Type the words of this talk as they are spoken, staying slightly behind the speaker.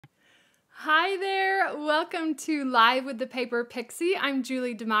Hi there, welcome to Live with the Paper Pixie. I'm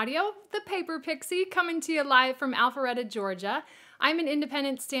Julie DiMatteo, the Paper Pixie, coming to you live from Alpharetta, Georgia. I'm an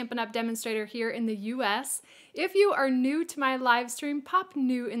independent Stampin' Up! Demonstrator here in the US. If you are new to my live stream, pop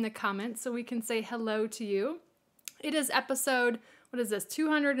new in the comments so we can say hello to you. It is episode,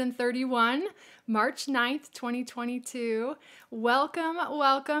 231, March 9th, 2022. Welcome,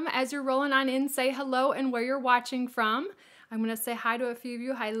 welcome. As you're rolling on in, say hello and where you're watching from. I'm going to say hi to a few of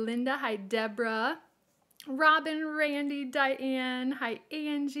you. Hi, Linda. Hi, Deborah. Robin, Randy, Diane. Hi,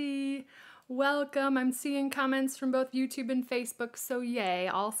 Angie. Welcome. I'm seeing comments from both YouTube and Facebook, so yay.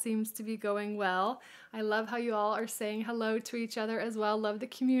 All seems to be going well. I love how you all are saying hello to each other as well. Love the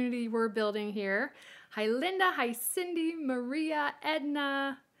community we're building here. Hi, Linda. Hi, Cindy, Maria,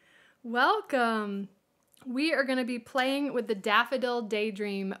 Edna. Welcome. We are going to be playing with the Daffodil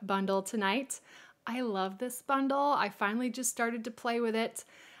Daydream Bundle tonight. I love this bundle. I finally just started to play with it.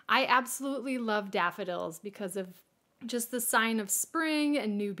 I absolutely love daffodils because of just the sign of spring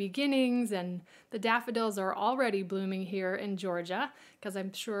and new beginnings, and the daffodils are already blooming here in Georgia because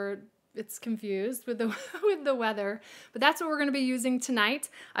I'm sure it's confused with the with the weather. But that's what we're going to be using tonight.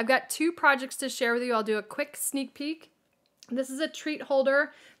 I've got two projects to share with you. I'll do a quick sneak peek. This is a treat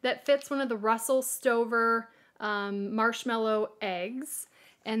holder that fits one of the Russell Stover Marshmallow Eggs.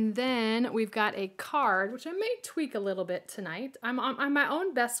 And then we've got a card, which I may tweak a little bit tonight. I'm my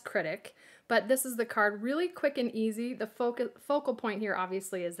own best critic, but this is the card, really quick and easy. The focal point here,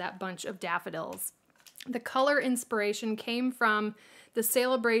 obviously, is that bunch of daffodils. The color inspiration came from the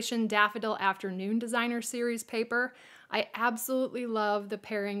Celebration Daffodil Afternoon Designer Series paper. I absolutely love the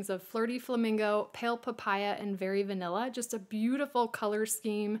pairings of Flirty Flamingo, Pale Papaya, and Very Vanilla. Just a beautiful color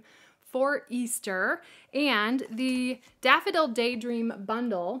scheme for Easter. And the Daffodil Daydream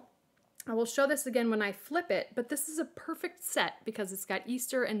Bundle, I will show this again when I flip it, but this is a perfect set because it's got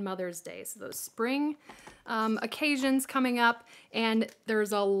Easter and Mother's Day, so those spring occasions coming up, and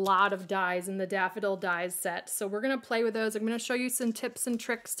there's a lot of dies in the Daffodil dies set. So we're gonna play with those. I'm gonna show you some tips and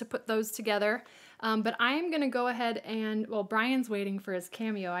tricks to put those together. But I am gonna go ahead and, well, Brian's waiting for his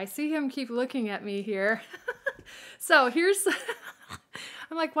cameo. I see him keep looking at me here. So here's,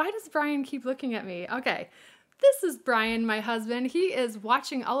 I'm like, why does Brian keep looking at me? Okay, this is Brian, my husband. He is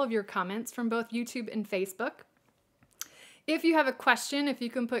watching all of your comments from both YouTube and Facebook. If you have a question, if you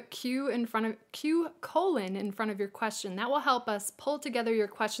can put Q in front of your question, that will help us pull together your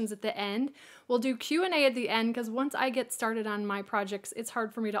questions at the end. We'll do Q&A at the end because once I get started on my projects, it's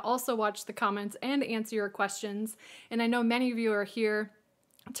hard for me to also watch the comments and answer your questions. And I know many of you are here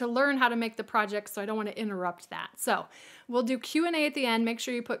to learn how to make the project, so I don't want to interrupt that. So we'll do Q&A at the end. Make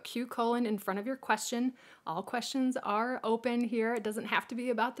sure you put Q: in front of your question. All questions are open here. It doesn't have to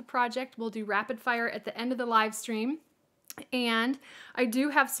be about the project. We'll do rapid fire at the end of the live stream. And I do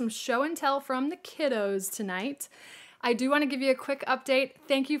have some show and tell from the kiddos tonight. I do want to give you a quick update.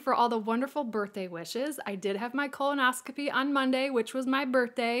 Thank you for all the wonderful birthday wishes. I did have my colonoscopy on Monday, which was my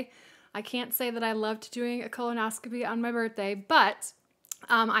birthday. I can't say that I loved doing a colonoscopy on my birthday, but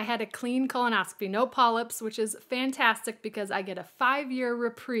I had a clean colonoscopy, no polyps, which is fantastic because I get a 5-year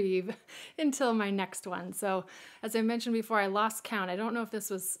reprieve until my next one. So as I mentioned before, I lost count. I don't know if this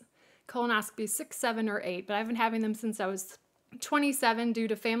was colonoscopy 6, 7, or 8, but I've been having them since I was 27 due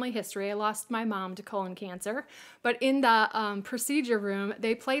to family history. I lost my mom to colon cancer, but in the procedure room,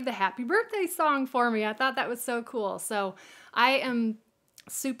 they played the happy birthday song for me. I thought that was so cool. So I am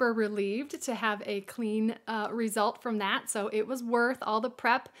super relieved to have a clean result from that. So it was worth all the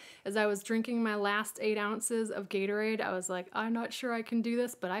prep. As I was drinking my last 8 ounces of Gatorade, I was like, I'm not sure I can do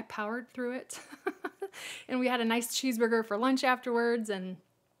this, but I powered through it. And we had a nice cheeseburger for lunch afterwards, and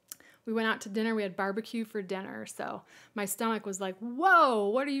we went out to dinner. We had barbecue for dinner. So my stomach was like, whoa,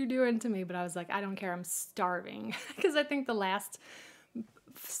 what are you doing to me? But I was like, I don't care. I'm starving. Because I think the last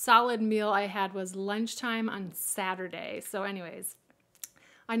solid meal I had was lunchtime on Saturday. So anyways,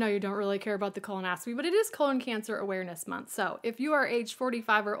 I know you don't really care about the colonoscopy, but it is Colon Cancer Awareness Month. So if you are age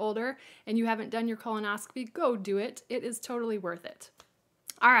 45 or older and you haven't done your colonoscopy, go do it. It is totally worth it.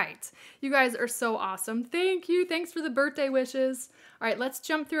 All right, you guys are so awesome. Thank you. Thanks for the birthday wishes. All right, let's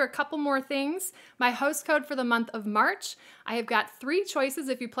jump through a couple more things. My host code for the month of March, I have got 3 choices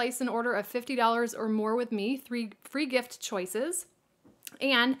if you place an order of $50 or more with me, 3 free gift choices.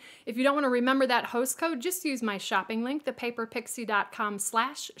 And if you don't want to remember that host code, just use my shopping link,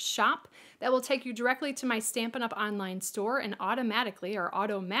 thepaperpixie.com/shop. That will take you directly to my Stampin' Up! Online store and automatically or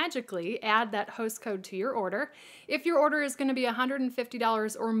auto-magically add that host code to your order. If your order is going to be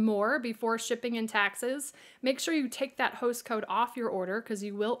 $150 or more before shipping and taxes, make sure you take that host code off your order because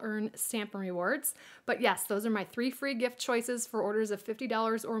you will earn Stampin' Rewards. But yes, those are my 3 free gift choices for orders of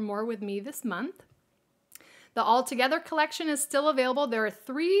 $50 or more with me this month. The All Together collection is still available. There are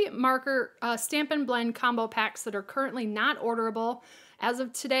 3 marker Stampin' Blend combo packs that are currently not orderable. As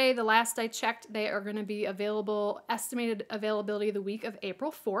of today, the last I checked, they are going to be available, estimated availability the week of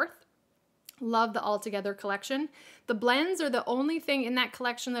April 4th. Love the All Together collection. The blends are the only thing in that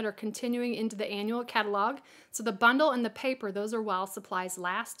collection that are continuing into the annual catalog. So the bundle and the paper, those are while supplies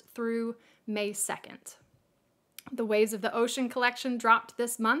last through May 2nd. The Waves of the Ocean collection dropped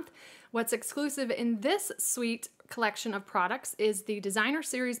this month. What's exclusive in this sweet collection of products is the Designer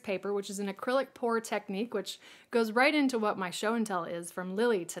Series paper, which is an acrylic pour technique, which goes right into what my show and tell is from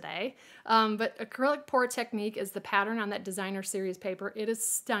Lily today. But acrylic pour technique is the pattern on that Designer Series paper. It is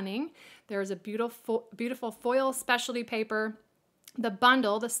stunning. There's a beautiful foil specialty paper. The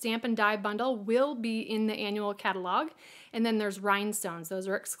bundle, the Stamp and Die bundle, will be in the annual catalog. And then there's rhinestones. Those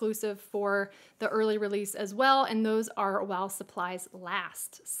are exclusive for the early release as well, and those are while supplies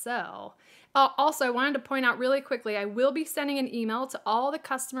last. So, also I wanted to point out really quickly, I will be sending an email to all the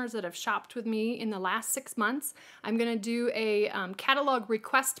customers that have shopped with me in the last 6 months. I'm going to do a catalog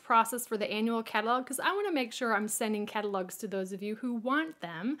request process for the annual catalog because I want to make sure I'm sending catalogs to those of you who want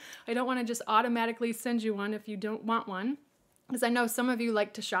them. I don't want to just automatically send you one if you don't want one, because I know some of you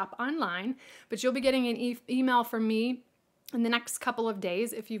like to shop online, but you'll be getting an email from me in the next couple of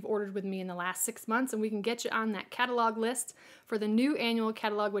days if you've ordered with me in the last 6 months, and we can get you on that catalog list for the new annual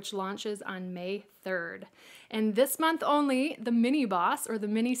catalog, which launches on May 3rd. And this month only, the Mini Boss, or the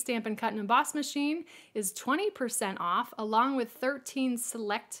Mini Stampin' Cut and Emboss machine, is 20% off, along with 13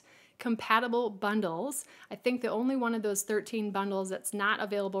 select compatible bundles. I think the only one of those 13 bundles that's not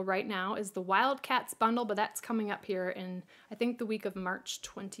available right now is the Wildcats bundle, but that's coming up here in, I think, the week of March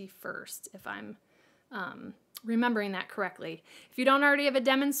 21st, if I'm remembering that correctly. If you don't already have a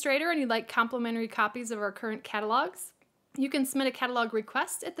demonstrator and you'd like complimentary copies of our current catalogs, you can submit a catalog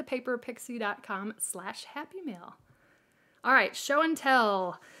request at thepaperpixie.com/happymail. All right, show and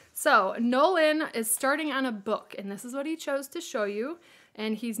tell. So Nolan is starting on a book, and this is what he chose to show you.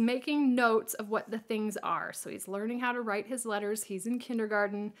 And he's making notes of what the things are. So he's learning how to write his letters. He's in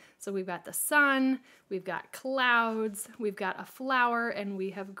kindergarten. So we've got the sun, we've got clouds, we've got a flower, and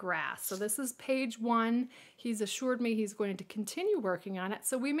we have grass. So this is page 1. He's assured me he's going to continue working on it.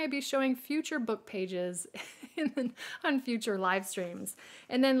 So we may be showing future book pages on future live streams.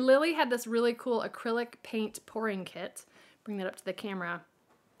 And then Lily had this really cool acrylic paint pouring kit. Bring that up to the camera.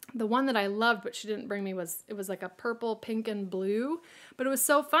 The one that I loved, but she didn't bring me, was like a purple, pink, and blue. But it was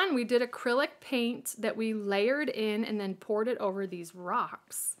so fun. We did acrylic paint that we layered in and then poured it over these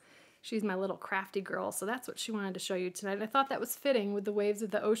rocks. She's my little crafty girl, so that's what she wanted to show you tonight. And I thought that was fitting with the Waves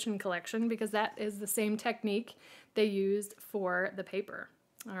of the Ocean collection because that is the same technique they used for the paper.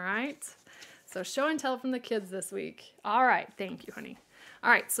 All right? So show and tell from the kids this week. All right. Thank you, honey. All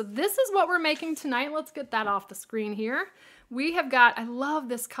right, so this is what we're making tonight. Let's get that off the screen here. We have got, I love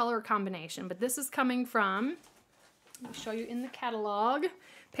this color combination, but this is coming from, let me show you in the catalog,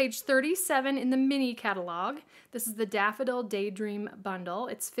 page 37 in the mini catalog. This is the Daffodil Daydream Bundle.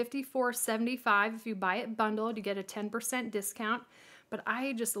 It's $54.75 if you buy it bundled. You get a 10% discount. But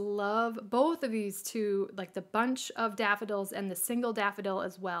I just love both of these two, like the bunch of daffodils and the single daffodil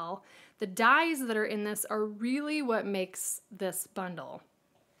as well. The dies that are in this are really what makes this bundle.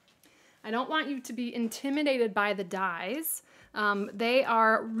 I don't want you to be intimidated by the dies. They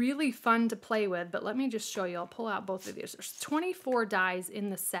are really fun to play with, but let me just show you. I'll pull out both of these. There's 24 dies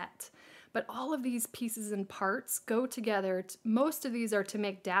in the set, but all of these pieces and parts go together. Most of these are to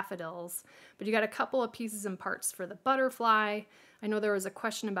make daffodils, but you got a couple of pieces and parts for the butterfly. I know there was a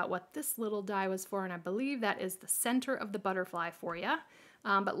question about what this little die was for, and I believe that is the center of the butterfly for you.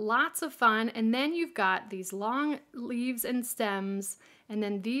 But lots of fun. And then you've got these long leaves and stems, and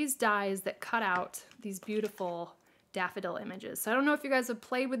then these dies that cut out these beautiful daffodil images. So I don't know if you guys have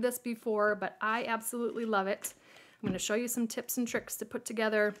played with this before, but I absolutely love it. I'm going to show you some tips and tricks to put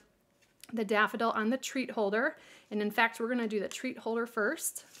together the daffodil on the treat holder. And in fact, we're going to do the treat holder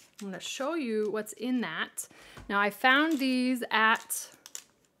first. I'm going to show you what's in that. Now I found these at,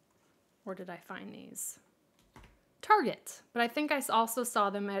 where did I find these? Target, but I think I also saw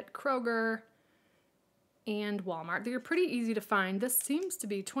them at Kroger and Walmart. They're pretty easy to find. This seems to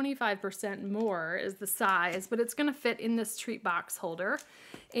be 25% more is the size, but it's gonna fit in this treat box holder.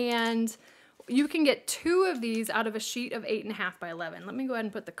 And you can get 2 of these out of a sheet of 8.5 by 11. Let me go ahead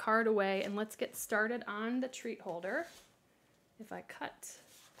and put the card away and let's get started on the treat holder. If I cut.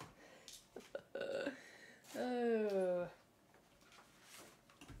 Oh.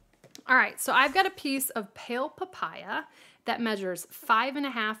 All right, so I've got a piece of pale papaya that measures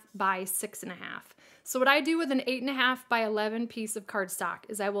 5.5 by 6.5. So what I do with an 8.5 by 11 piece of cardstock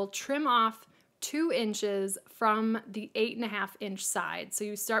is I will trim off 2 inches from the 8.5 inch side. So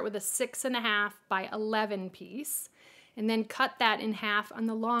you start with a 6.5 by 11 piece and then cut that in half on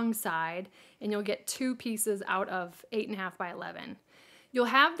the long side and you'll get 2 pieces out of 8.5 by 11. You'll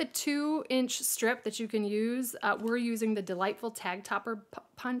have the 2-inch strip that you can use. We're using the Delightful Tag Topper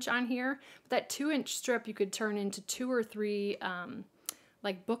punch on here. That 2-inch strip you could turn into 2 or 3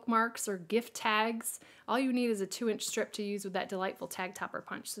 like bookmarks or gift tags. All you need is a 2-inch strip to use with that Delightful Tag Topper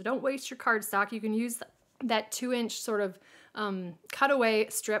punch. So don't waste your cardstock. You can use that 2-inch sort of cutaway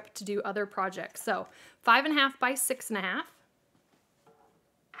strip to do other projects. So 5.5 by 6.5.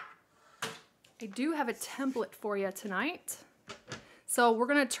 I do have a template for you tonight. So we're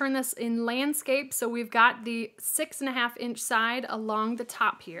gonna turn this in landscape. So we've got the 6.5 inch side along the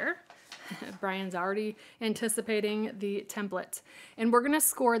top here. Brian's already anticipating the template. And we're gonna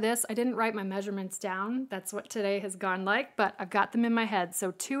score this. I didn't write my measurements down. That's what today has gone like, but I've got them in my head.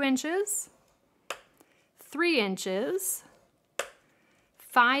 So 2 inches, 3 inches,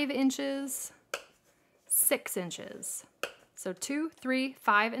 5 inches, 6 inches. So 2, 3,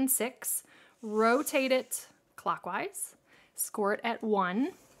 5, and 6. Rotate it clockwise. Score it at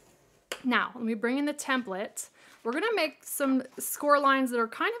 1. Now, let me bring in the template. We're gonna make some score lines that are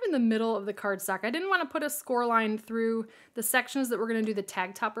kind of in the middle of the cardstock. I didn't wanna put a score line through the sections that we're gonna do the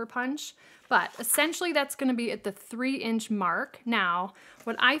tag topper punch, but essentially that's gonna be at the 3-inch mark. Now,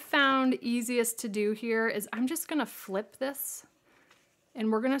 what I found easiest to do here is I'm just gonna flip this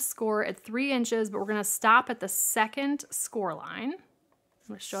and we're gonna score at 3 inches, but we're gonna stop at the second score line. I'm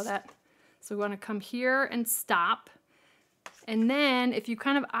gonna show that. So we wanna come here and stop. And then if you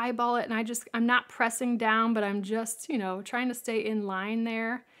kind of eyeball it, and I'm not pressing down, but I'm just, you know, trying to stay in line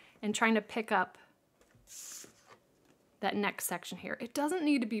there and trying to pick up that next section here. It doesn't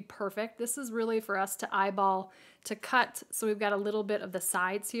need to be perfect. This is really for us to eyeball, to cut. So we've got a little bit of the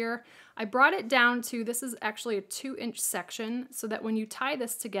sides here. I brought it down to, this is actually a 2-inch section so that when you tie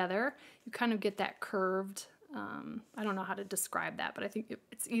this together, you kind of get that curved, I don't know how to describe that, but I think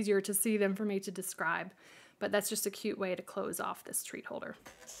it's easier to see than for me to describe. But that's just a cute way to close off this treat holder.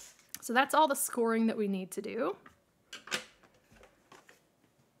 So that's all the scoring that we need to do.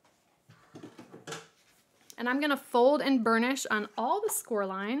 And I'm gonna fold and burnish on all the score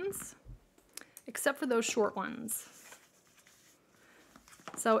lines, except for those short ones.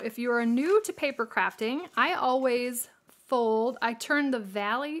 So if you are new to paper crafting, I always fold, I turn the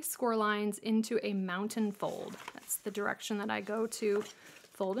valley score lines into a mountain fold. That's the direction that I go to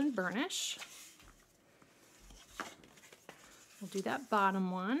fold and burnish. We'll do that bottom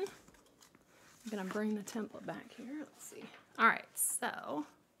one. I'm gonna bring the template back here. Let's see. All right, so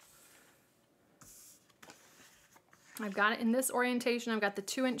I've got it in this orientation. I've got the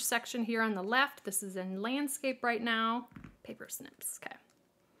 2-inch section here on the left. This is in landscape right now. Paper snips, okay.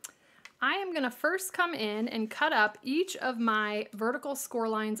 I am gonna first come in and cut up each of my vertical score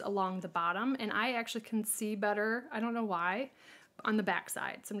lines along the bottom, and I actually can see better, I don't know why, on the back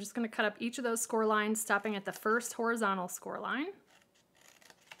side. So I'm just gonna cut up each of those score lines, stopping at the first horizontal score line.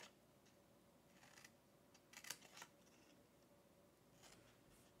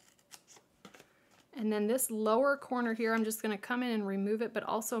 And then this lower corner here, I'm just gonna come in and remove it, but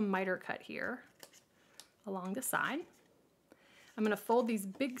also miter cut here along the side. I'm gonna fold these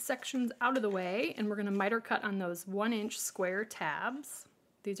big sections out of the way, and we're gonna miter cut on those 1-inch square tabs.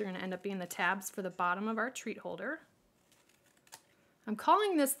 These are gonna end up being the tabs for the bottom of our treat holder. I'm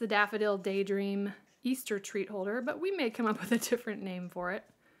calling this the Daffodil Daydream Easter treat holder, but we may come up with a different name for it.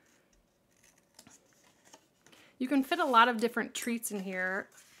 You can fit a lot of different treats in here.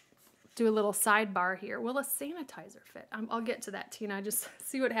 Do a little sidebar here. Will a sanitizer fit? I'll get to that, Tina. Just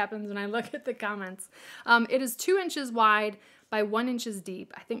see what happens when I look at the comments. It is 2 inches wide by 1 inches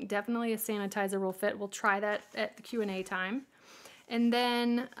deep. I think definitely a sanitizer will fit. We'll try that at the Q&A time. And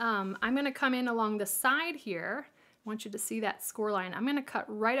then I'm gonna come in along the side here. I want you to see that score line. I'm gonna cut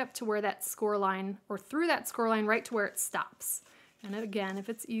right up to where that score line, or through that score line, right to where it stops. And again, if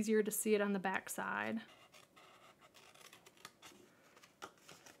it's easier to see it on the back side.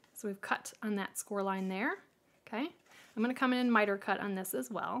 So we've cut on that score line there, okay? I'm gonna come in and miter cut on this as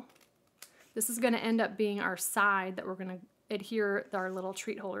well. This is going to end up being our side that we're going to adhere our little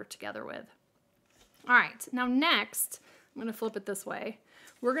treat holder together with. All right, now next, I'm going to flip it this way.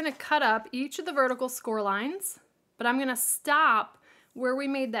 We're going to cut up each of the vertical score lines, but I'm going to stop where we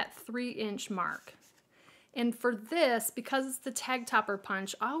made that 3-inch mark. And for this, because it's the tag topper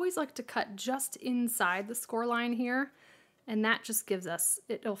punch, I always like to cut just inside the score line here, and that just gives us,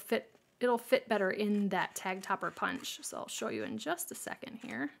 it'll fit better in that tag topper punch. So I'll show you in just a second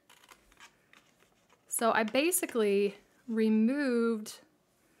here. So I basically removed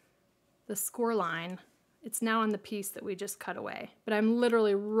the score line. It's now on the piece that we just cut away, but I'm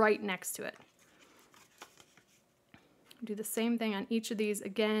literally right next to it. Do the same thing on each of these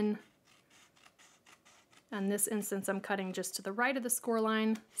again. In this instance, I'm cutting just to the right of the score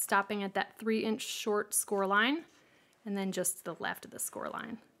line, stopping at that 3-inch short score line, and then just to the left of the score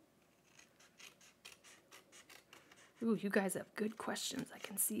line. Ooh, you guys have good questions. I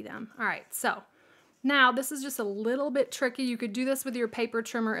can see them. All right, so now this is just a little bit tricky. You could do this with your paper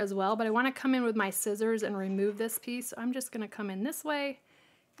trimmer as well, but I want to come in with my scissors and remove this piece. So I'm just going to come in this way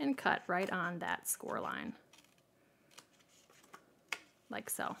and cut right on that score line. Like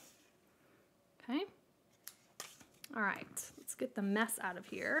so. Okay. All right, let's get the mess out of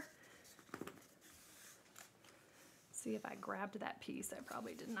here. See if I grabbed that piece. I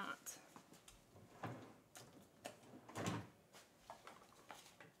probably did not. I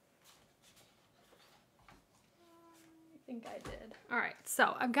think I did. All right,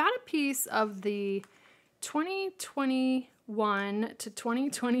 so I've got a piece of the 2021 to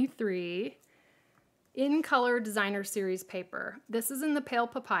 2023 In Color Designer Series paper. This is in the Pale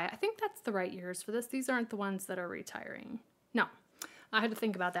Papaya. I think that's the right years for this. These aren't the ones that are retiring. No, I had to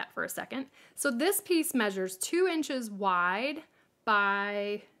think about that for a second. So this piece measures 2 inches wide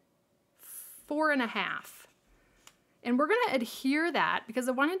by 4.5. And we're gonna adhere that because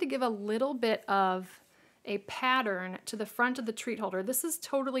I wanted to give a little bit of a pattern to the front of the treat holder. This is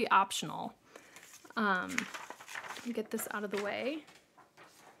totally optional. Get this out of the way.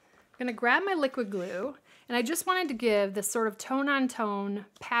 I'm gonna grab my liquid glue, and I just wanted to give this sort of tone-on-tone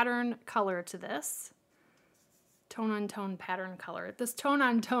pattern color to this. Tone-on-tone pattern color. This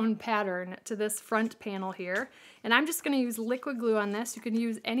tone-on-tone pattern to this front panel here. And I'm just gonna use liquid glue on this. You can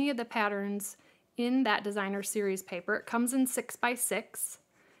use any of the patterns in that designer series paper. It comes in 6x6.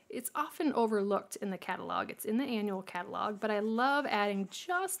 It's often overlooked in the catalog. It's in the annual catalog, but I love adding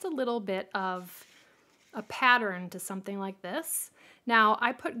just a little bit of a pattern to something like this. Now,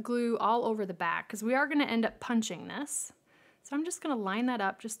 I put glue all over the back because we are going to end up punching this. So I'm just going to line that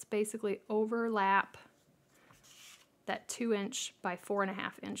up just to basically overlap that 2-inch by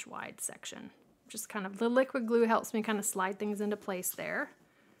 4.5-inch wide section. Just kind of, the liquid glue helps me kind of slide things into place there.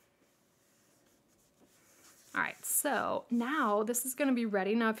 All right, so now this is going to be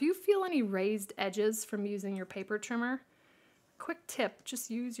ready. Now, if you feel any raised edges from using your paper trimmer, quick tip, just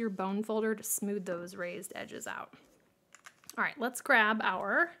use your bone folder to smooth those raised edges out. All right, let's grab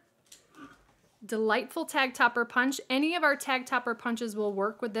our delightful tag topper punch. Any of our tag topper punches will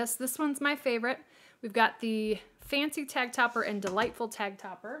work with this. This one's my favorite. We've got the fancy tag topper and delightful tag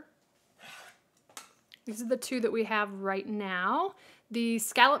topper. These are the two that we have right now. The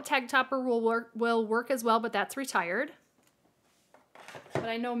scallop tag topper will work as well, but that's retired. But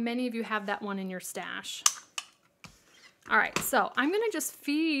I know many of you have that one in your stash. All right, so I'm gonna just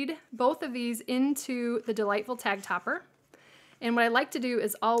feed both of these into the delightful tag topper. And what I like to do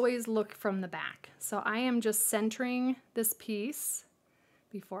is always look from the back. So I am just centering this piece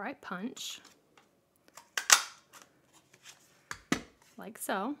before I punch. Like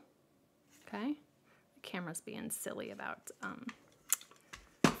so, okay? The camera's being silly about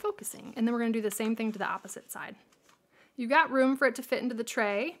focusing. And then we're gonna do the same thing to the opposite side. You've got room for it to fit into the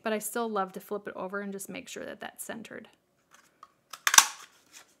tray, but I still love to flip it over and just make sure that that's centered.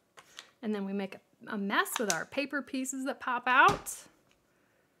 And then we make a mess with our paper pieces that pop out.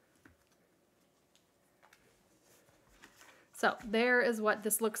 So there is what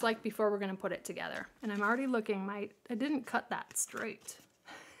this looks like before we're gonna put it together. And I'm already looking, I didn't cut that straight.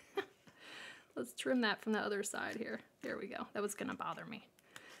 Let's trim that from the other side here. There we go, that was gonna bother me.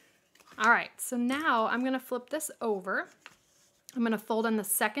 All right, so now I'm gonna flip this over. I'm gonna fold on the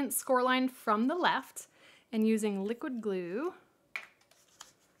second score line from the left and using liquid glue,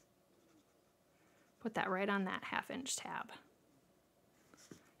 put that right on that 1/2-inch tab.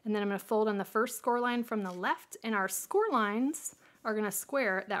 And then I'm gonna fold on the first score line from the left, and our score lines are gonna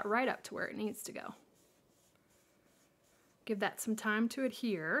square that right up to where it needs to go. Give that some time to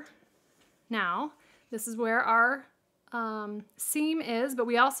adhere. Now, this is where our seam is, but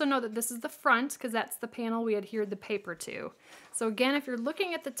we also know that this is the front because that's the panel we adhered the paper to. So again, if you're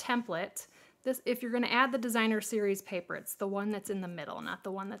looking at the template, This, if you're going to add the designer series paper, it's the one that's in the middle, not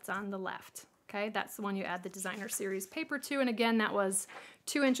the one that's on the left. Okay, that's the one you add the designer series paper to. And again, that was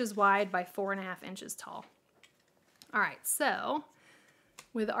 2 inches wide by 4.5 inches tall. All right, so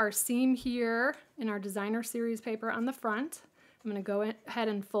with our seam here in our designer series paper on the front, I'm going to go ahead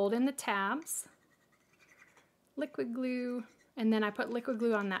and fold in the tabs, liquid glue, and then I put liquid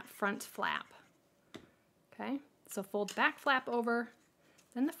glue on that front flap. Okay, so fold the back flap over,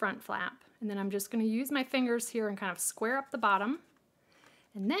 then the front flap, and then I'm just going to use my fingers here and kind of square up the bottom.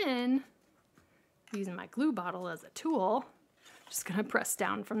 And then, using my glue bottle as a tool, I'm just going to press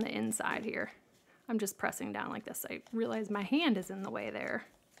down from the inside here. I'm just pressing down like this. I realize my hand is in the way there.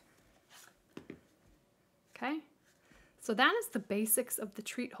 Okay, so that is the basics of the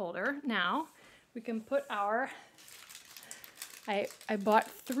treat holder. Now, we can put our... I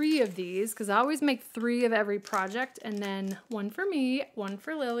bought 3 of these because I always make 3 of every project, and then 1 for me, 1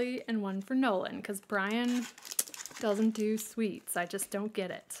 for Lily, and 1 for Nolan because Brian doesn't do sweets. I just don't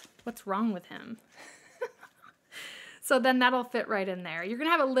get it. What's wrong with him? So then that'll fit right in there. You're gonna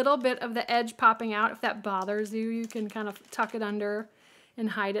have a little bit of the edge popping out. If that bothers you, you can kind of tuck it under and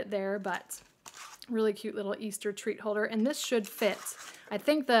hide it there, but really cute little Easter treat holder, and this should fit. I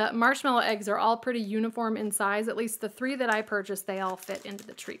think the marshmallow eggs are all pretty uniform in size. At least the 3 that I purchased, they all fit into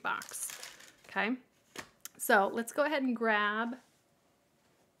the treat box. Okay, so let's go ahead and grab,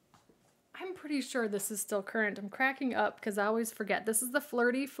 I'm pretty sure this is still current. I'm cracking up because I always forget. This is the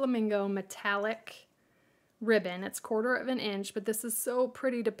Flirty Flamingo metallic ribbon. It's 1/4 of an inch, but this is so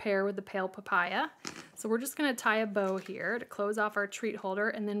pretty to pair with the pale papaya. So we're just gonna tie a bow here to close off our treat holder,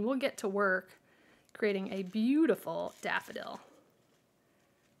 and then we'll get to work creating a beautiful daffodil.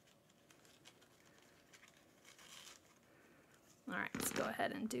 All right, let's go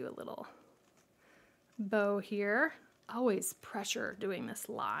ahead and do a little bow here. Always pressure doing this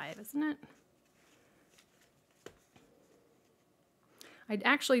live, isn't it? I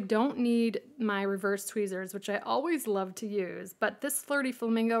actually don't need my reverse tweezers, which I always love to use, but this Flirty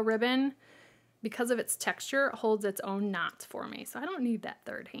Flamingo ribbon, because of its texture, holds its own knot for me, so I don't need that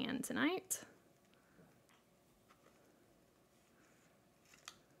 3rd hand tonight.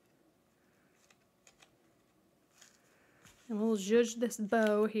 And we'll zhuzh this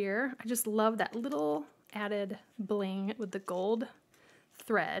bow here. I just love that little added bling with the gold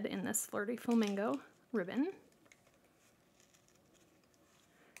thread in this Flirty Flamingo ribbon.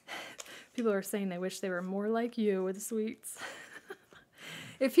 People are saying they wish they were more like you with sweets.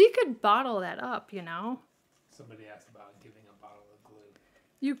 If he could bottle that up, you know. Somebody asked about giving a bottle of glue.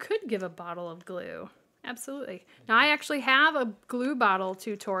 You could give a bottle of glue. Absolutely. Now I actually have a glue bottle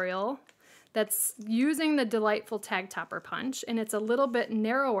tutorial that's using the delightful tag topper punch, and it's a little bit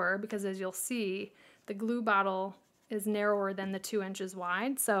narrower because, as you'll see, the glue bottle is narrower than the 2 inches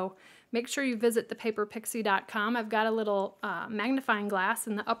wide. So make sure you visit thepaperpixie.com. I've got a little magnifying glass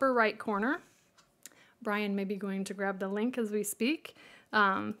in the upper right corner. Brian may be going to grab the link as we speak,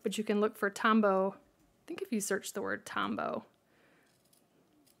 but you can look for Tombow. I think if you search the word Tombow,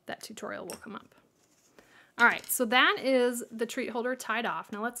 that tutorial will come up. All right, so that is the treat holder tied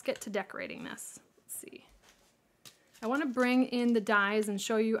off. Now let's get to decorating this. Let's see. I want to bring in the dies and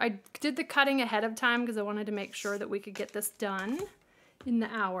show you. I did the cutting ahead of time because I wanted to make sure that we could get this done in the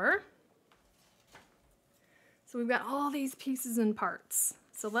hour. So we've got all these pieces and parts.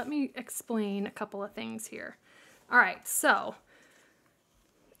 So let me explain a couple of things here. All right, so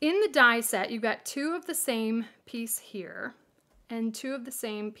in the die set, you've got 2 of the same piece here and 2 of the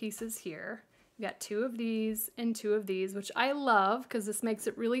same pieces here. You've got 2 of these and 2 of these, which I love because this makes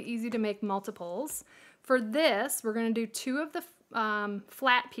it really easy to make multiples. For this, we're going to do 2 of the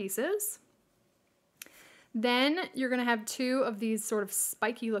flat pieces. Then you're going to have 2 of these sort of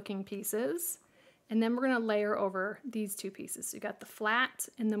spiky looking pieces. And then we're going to layer over these 2 pieces. So you got the flat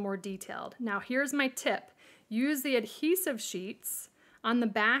and the more detailed. Now here's my tip. Use the adhesive sheets on the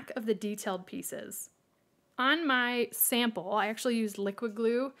back of the detailed pieces. On my sample, I actually used liquid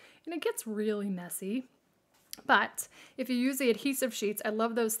glue, and it gets really messy. But if you use the adhesive sheets, I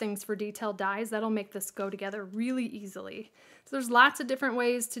love those things for detailed dies. That'll make this go together really easily. So there's lots of different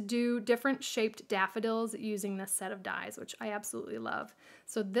ways to do different shaped daffodils using this set of dies, which I absolutely love.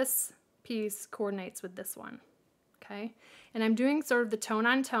 So this piece coordinates with this one, okay? And I'm doing sort of the tone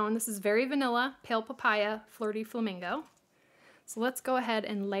on tone. This is very vanilla, pale papaya, Flirty Flamingo. So let's go ahead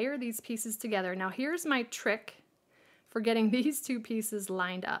and layer these pieces together. Now here's my trick for getting these 2 pieces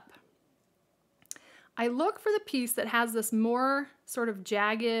lined up. I look for the piece that has this more sort of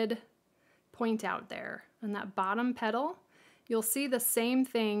jagged point out there on that bottom petal. You'll see the same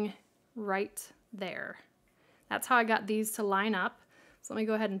thing right there. That's how I got these to line up. So let me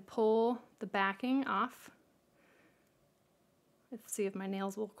go ahead and pull the backing off. Let's see if my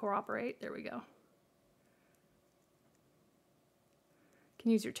nails will cooperate. There we go. You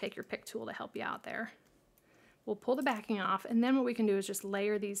can use your take your pick tool to help you out there. We'll pull the backing off, and then what we can do is just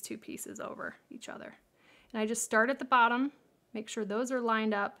layer these two pieces over each other. And I just start at the bottom, make sure those are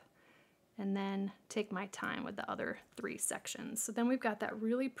lined up, and then take my time with the other 3 sections. So then we've got that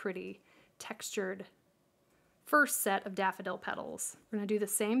really pretty textured first set of daffodil petals. We're going to do the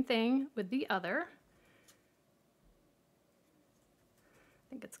same thing with the other. I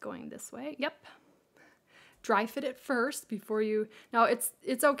think it's going this way. Yep. Dry fit it first before you... Now it's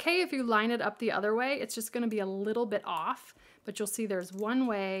okay if you line it up the other way. It's just going to be a little bit off, but you'll see there's one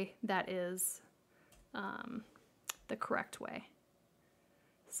way that is the correct way.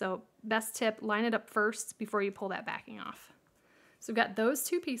 So best tip, line it up first before you pull that backing off. So we've got those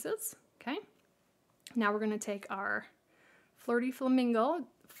 2 pieces, okay? Now we're going to take our Flirty Flamingo,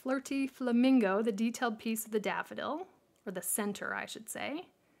 the detailed piece of the daffodil, or the center, I should say.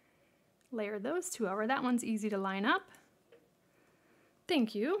 Layer those 2 over. That one's easy to line up.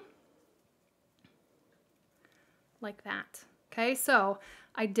 Thank you. Like that. Okay, so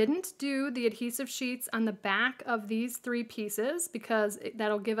I didn't do the adhesive sheets on the back of these 3 pieces because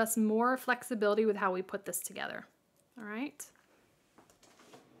that'll give us more flexibility with how we put this together. All right.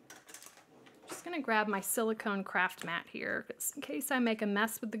 Just gonna grab my silicone craft mat here because in case I make a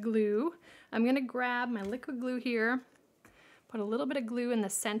mess with the glue, I'm gonna grab my liquid glue here, put a little bit of glue in the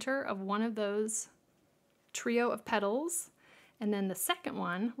center of one of those trio of petals, and then the second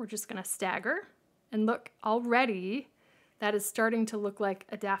one we're just gonna stagger, and look, already that is starting to look like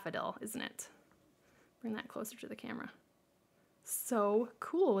a daffodil, isn't it? Bring that closer to the camera. So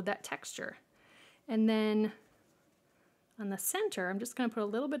cool with that texture. And then on the center, I'm just gonna put a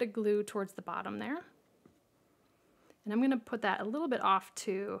little bit of glue towards the bottom there. And I'm gonna put that a little bit off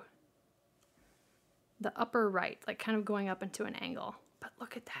to the upper right, like kind of going up into an angle. But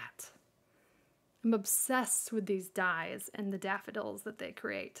look at that. I'm obsessed with these dies and the daffodils that they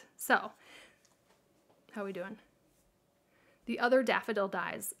create. So, how are we doing? The other daffodil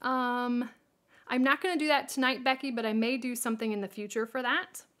dies. I'm not gonna do that tonight, Becky, but I may do something in the future for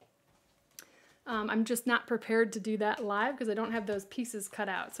that. I'm just not prepared to do that live because I don't have those pieces cut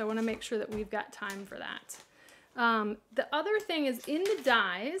out. So I wanna make sure that we've got time for that. The other thing is in the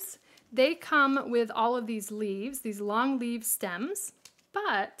dies, they come with all of these leaves, these long leaf stems,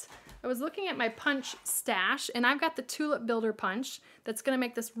 but I was looking at my punch stash and I've got the tulip builder punch that's gonna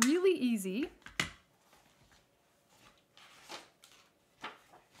make this really easy.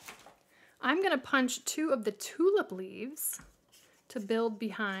 I'm gonna punch 2 of the tulip leaves to build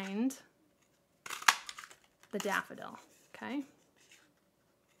behind the daffodil, okay?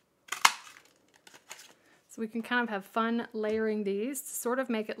 So we can kind of have fun layering these to sort of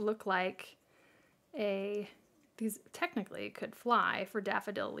make it look like these technically could fly for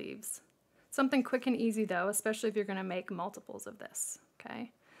daffodil leaves. Something quick and easy though, especially if you're gonna make multiples of this,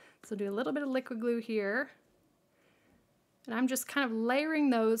 okay? So do a little bit of liquid glue here. And I'm just kind of layering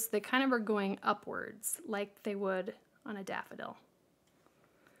those. They kind of are going upwards like they would on a daffodil.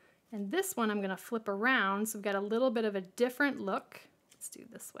 And this one I'm gonna flip around so we've got a little bit of a different look. Let's do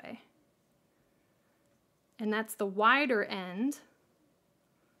it this way. And that's the wider end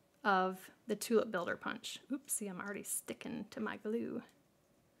of the tulip builder punch. Oops, see, I'm already sticking to my glue.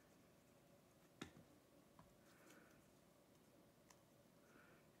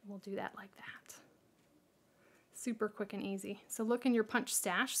 We'll do that like that. Super quick and easy. So look in your punch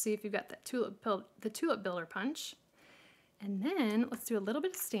stash, see if you've got that the tulip builder punch. And then let's do a little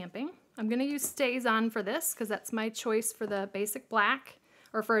bit of stamping. I'm gonna use Stays On for this because that's my choice for the basic black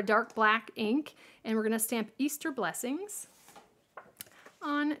or for a dark black ink. And we're gonna stamp Easter Blessings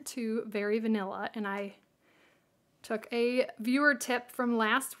onto Very Vanilla. And I took a viewer tip from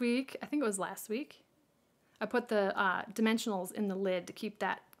last week. I think it was last week. I put the dimensionals in the lid to keep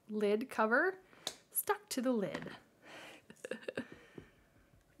that lid cover stuck to the lid.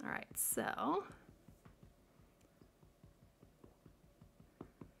 All right, so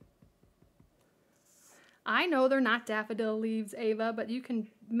I know they're not daffodil leaves, Ava, but you can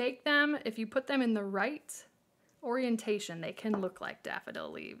make them if you put them in the right orientation. They can look like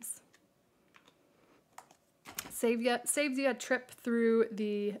daffodil leaves. Saves you a trip through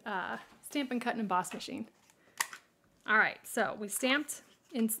the Stamp and Cut and Emboss machine. All right, so we stamped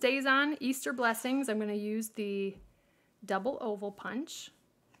in Stays On Easter Blessings. I'm going to use the double oval punch.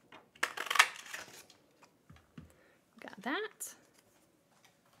 Got that.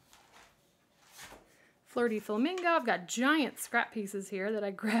 Flirty Flamingo. I've got giant scrap pieces here that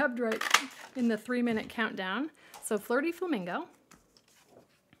I grabbed right in the 3-minute countdown. So Flirty Flamingo.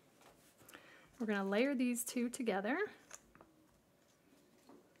 We're going to layer these two together.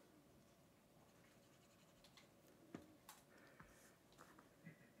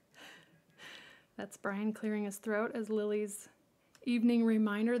 That's Brian clearing his throat as Lily's evening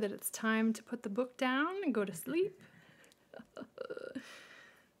reminder that it's time to put the book down and go to sleep.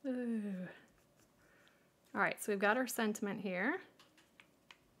 All right, so we've got our sentiment here.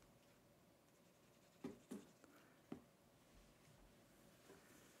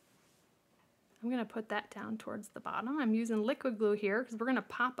 I'm going to put that down towards the bottom. I'm using liquid glue here because we're going to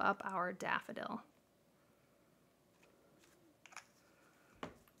pop up our daffodil.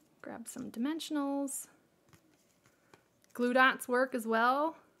 Grab some dimensionals. Glue dots work as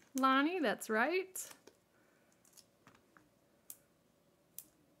well, Lonnie, that's right.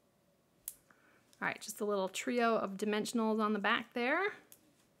 All right, just a little trio of dimensionals on the back there.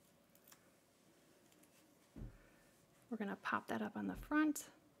 We're going to pop that up on the front.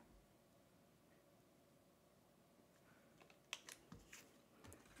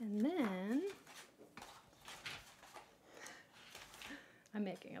 And then I'm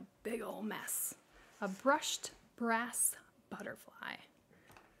making a big old mess. A brushed brass butterfly.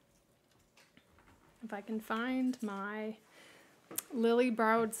 If I can find my... Lily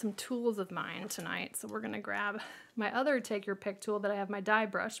borrowed some tools of mine tonight, so we're going to grab my other take your pick tool that I have my die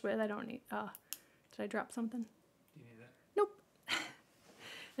brush with. I don't need... did I drop something? Do you need that? Nope.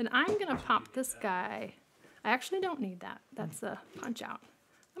 And I'm going to pop this guy. I actually don't need that. That's a punch out.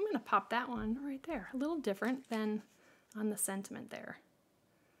 I'm going to pop that one right there. A little different than on the sentiment there.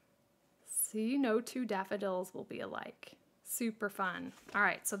 See, no two daffodils will be alike. Super fun. All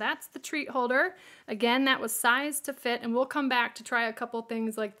right, so that's the treat holder. Again, that was sized to fit, and we'll come back to try a couple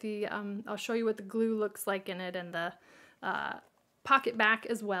things like the, I'll show you what the glue looks like in it and the pocket back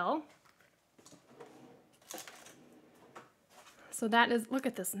as well. So that is, look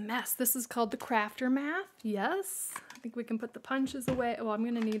at this mess. This is called the crafter math. Yes. I think we can put the punches away. Oh, I'm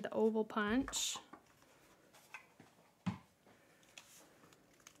going to need the oval punch.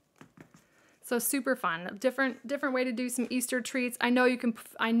 So super fun. Different way to do some Easter treats. I know you can.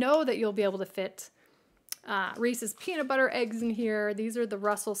 I know that you'll be able to fit Reese's peanut butter eggs in here. These are the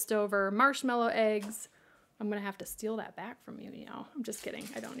Russell Stover Marshmallow Eggs. I'm gonna have to steal that back from you. You know, I'm just kidding.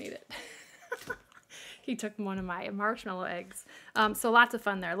 I don't need it. He took one of my marshmallow eggs. So lots of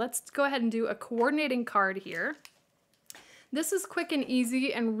fun there. Let's go ahead and do a coordinating card here. This is quick and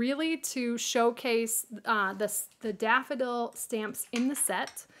easy and really to showcase the daffodil stamps in the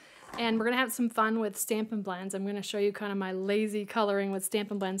set. And we're going to have some fun with Stampin' Blends. I'm going to show you kind of my lazy coloring with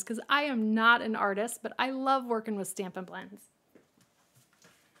Stampin' Blends because I am not an artist, but I love working with Stampin' Blends.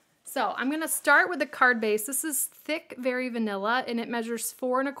 So I'm going to start with the card base. This is thick, very vanilla, and it measures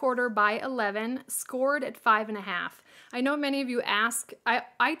 4 1/4 by 11, scored at 5 1/2. I know many of you ask,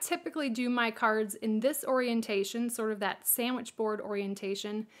 I typically do my cards in this orientation, sort of that sandwich board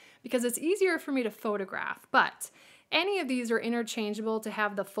orientation, because it's easier for me to photograph, but any of these are interchangeable to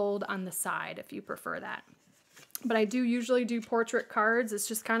have the fold on the side if you prefer that. But I do usually do portrait cards. It's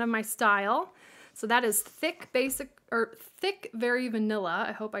just kind of my style. So that is thick, basic, or thick, very vanilla.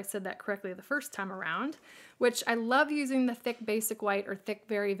 I hope I said that correctly the first time around, which I love using the thick, basic white or thick,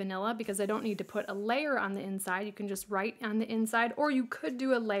 very vanilla because I don't need to put a layer on the inside. You can just write on the inside, or you could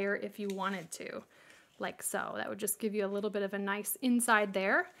do a layer if you wanted to, like so. That would just give you a little bit of a nice inside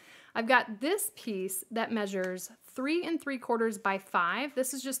there. I've got this piece that measures 3 3/4 by 5.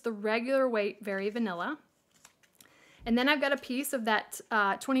 This is just the regular weight, very vanilla. And then I've got a piece of that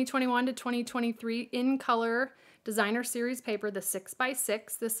 2021 to 2023 in color designer series paper, the 6 by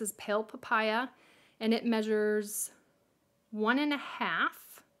 6. This is pale papaya, and it measures 1 1/2.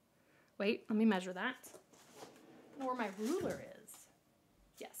 Wait, let me measure that. I don't know where my ruler is.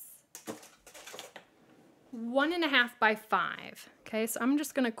 Yes. 1 1/2 by 5. Okay, so I'm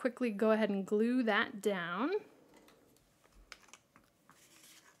just going to quickly go ahead and glue that down.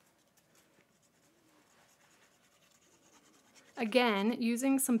 Again,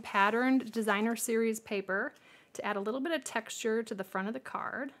 using some patterned designer series paper to add a little bit of texture to the front of the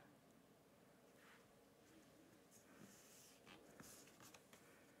card.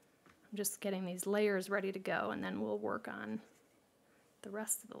 I'm just getting these layers ready to go, and then we'll work on the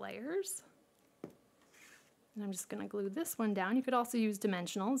rest of the layers. And I'm just going to glue this one down. You could also use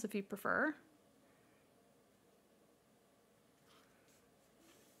dimensionals if you prefer.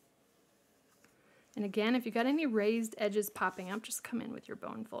 And again, if you've got any raised edges popping up, just come in with your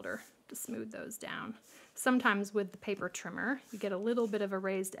bone folder to smooth those down. Sometimes with the paper trimmer, you get a little bit of a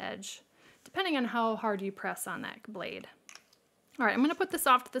raised edge, depending on how hard you press on that blade. All right, I'm going to put this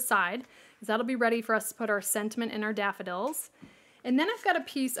off to the side, because that'll be ready for us to put our sentiment and our daffodils. And then I've got a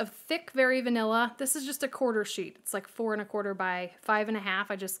piece of thick Very Vanilla. This is just a quarter sheet. It's like 4 1/4 by 5 1/2.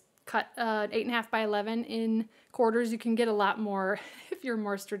 I just cut 8 1/2 by 11 in quarters. You can get a lot more if you're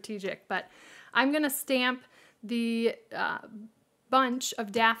more strategic. But I'm going to stamp the bunch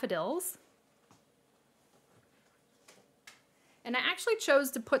of daffodils. And I actually chose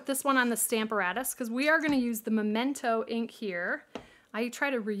to put this one on the Stamparatus because we are going to use the Memento ink here. I try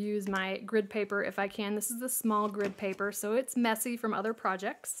to reuse my grid paper if I can. This is the small grid paper, so it's messy from other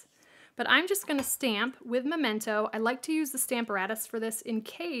projects. But I'm just going to stamp with Memento. I like to use the Stamparatus for this in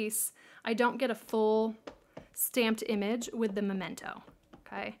case I don't get a full stamped image with the Memento.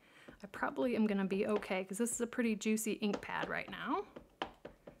 Okay, I probably am going to be okay because this is a pretty juicy ink pad right now.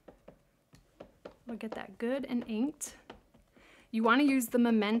 We'll get that good and inked. You want to use the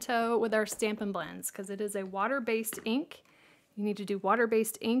Memento with our Stampin' Blends because it is a water-based ink. You need to do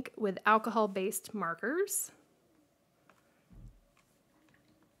water-based ink with alcohol-based markers.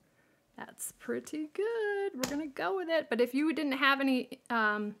 That's pretty good. We're gonna go with it. But if you didn't have any,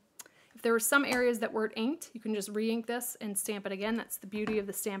 if there were some areas that weren't inked, you can just re-ink this and stamp it again. That's the beauty of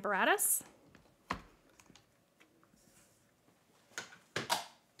the Stamparatus.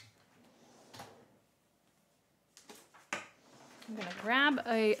 I'm gonna grab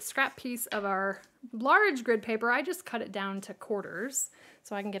a scrap piece of our large grid paper. I just cut it down to quarters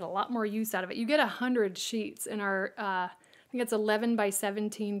so I can get a lot more use out of it. You get 100 sheets in our, I think it's 11 by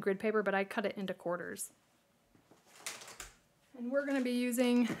 17 grid paper, but I cut it into quarters. And we're gonna be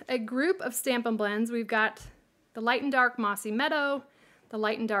using a group of Stampin' Blends. We've got the Light and Dark Mossy Meadow, the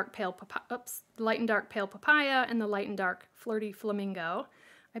Light and Dark Pale Papaya, and the Light and Dark Flirty Flamingo.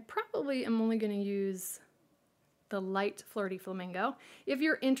 I probably am only gonna use the light Flirty Flamingo. If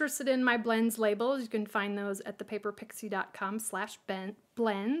you're interested in my blends labels, you can find those at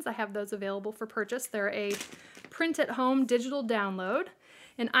thepaperpixie.com/blends. I have those available for purchase. They're a print at home digital download.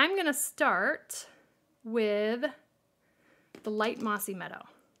 And I'm gonna start with the light Mossy Meadow.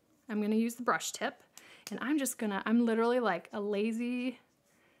 I'm gonna use the brush tip and I'm literally like a lazy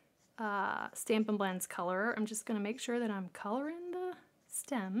Stampin' Blends colorer. I'm just gonna make sure that I'm coloring the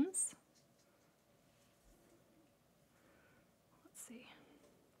stems.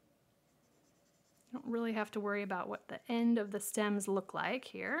 You don't really have to worry about what the end of the stems look like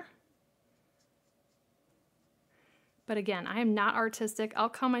here. But again, I am not artistic. I'll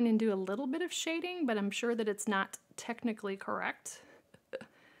come in and do a little bit of shading, but I'm sure that it's not technically correct.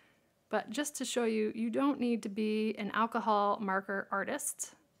 But just to show you, you don't need to be an alcohol marker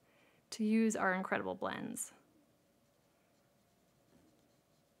artist to use our incredible blends.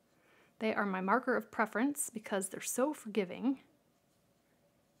 They are my marker of preference because they're so forgiving.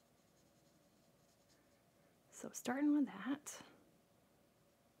 So starting with that.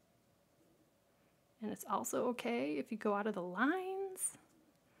 And it's also okay if you go out of the lines.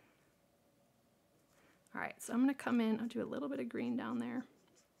 All right, so I'm gonna come in, I'll do a little bit of green down there.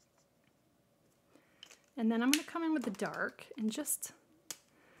 And then I'm gonna come in with the dark and just,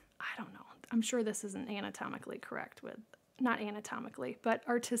 I don't know, I'm sure this isn't anatomically correct with, not anatomically, but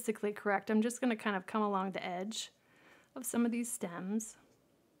artistically correct. I'm just gonna kind of come along the edge of some of these stems.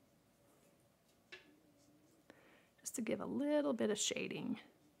 To give a little bit of shading.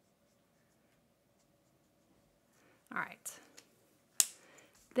 All right.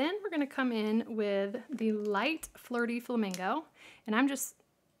 Then we're going to come in with the light Flirty Flamingo, and I'm just,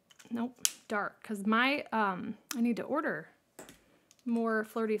 nope, dark, because my, I need to order more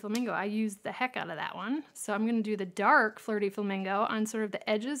Flirty Flamingo. I used the heck out of that one. So I'm going to do the dark Flirty Flamingo on sort of the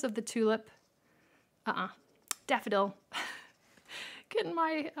edges of the tulip, daffodil. Getting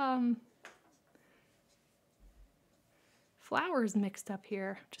my, flowers mixed up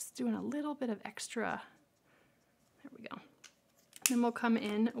here. Just doing a little bit of extra. There we go. Then we'll come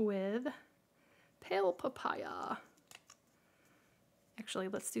in with Pale Papaya. Actually,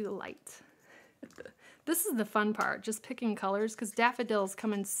 let's do the light. This is the fun part, just picking colors, because daffodils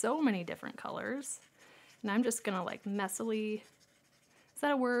come in so many different colors. And I'm just gonna like messily, is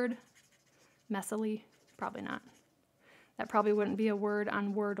that a word? Messily? Probably not. That probably wouldn't be a word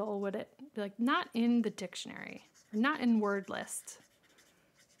on Wordle, would it? Be like, not in the dictionary. Not in word list.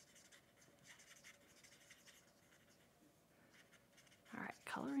 All right,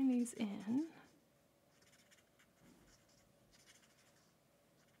 coloring these in.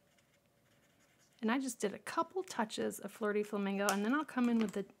 And I just did a couple touches of Flirty Flamingo, and then I'll come in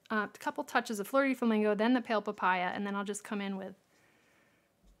with the couple touches of Flirty Flamingo, then the Pale Papaya, and then I'll just come in with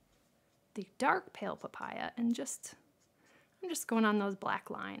the dark Pale Papaya, and I'm just going on those black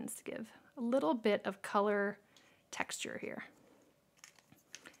lines to give a little bit of color texture here.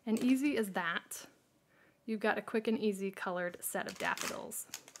 And easy as that. you've got a quick and easy colored set of daffodils.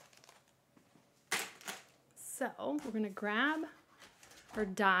 So we're gonna grab our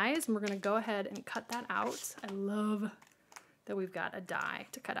dies and we're gonna go ahead and cut that out. I love that we've got a die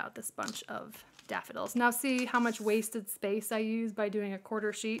to cut out this bunch of daffodils. Now see how much wasted space I use by doing a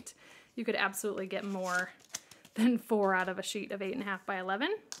quarter sheet? You could absolutely get more than 4 out of a sheet of 8.5 by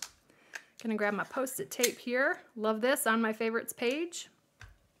 11. Gonna grab my Post-it tape here. Love this on my favorites page.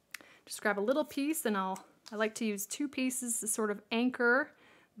 Just grab a little piece and I like to use 2 pieces to sort of anchor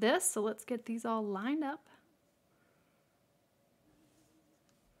this. So let's get these all lined up.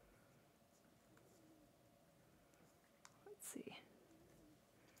 Let's see.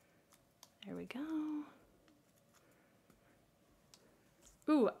 There we go.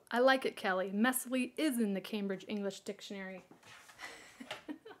 Ooh, I like it, Kelly. Messily is in the Cambridge English Dictionary.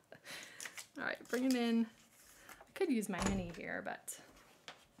 All right, bring it in. I could use my mini here, but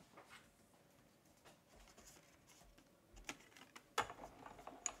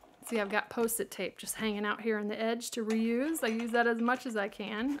see, I've got Post-it tape just hanging out here on the edge to reuse. I use that as much as I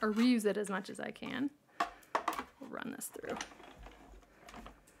can, or reuse it as much as I can. We'll run this through.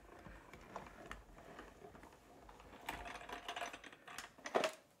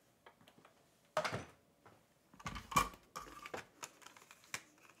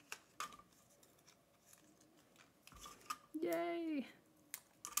 Yay!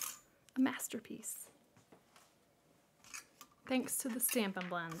 A masterpiece. Thanks to the Stampin'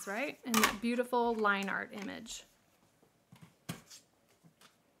 Blends, right? And that beautiful line art image.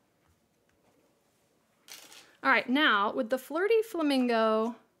 All right, now with the Flirty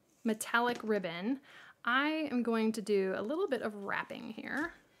Flamingo metallic ribbon, I am going to do a little bit of wrapping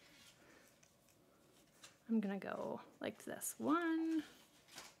here. I'm gonna go like this. 1,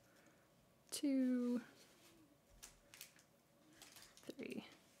 2, 3,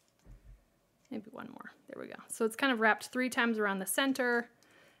 maybe one more. There we go. So it's kind of wrapped 3 times around the center,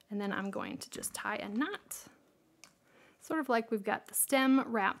 and then I'm going to just tie a knot. Sort of like we've got the stem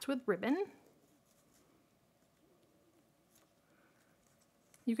wrapped with ribbon.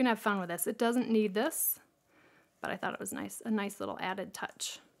 You can have fun with this. It doesn't need this, but I thought it was nice, a nice little added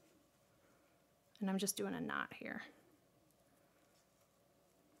touch. And I'm just doing a knot here.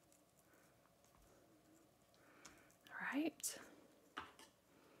 All right.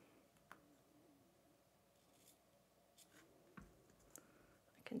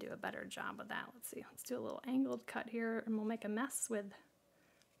 Can do a better job with that. Let's see. Let's do a little angled cut here and we'll make a mess with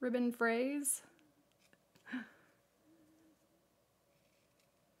ribbon frays.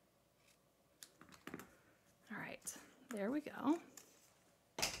 All right, there we go.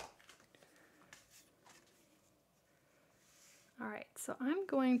 All right, so I'm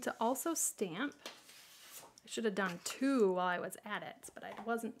going to also stamp. I should have done 2 while I was at it, but I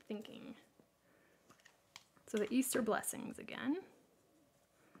wasn't thinking. So the Easter blessings again.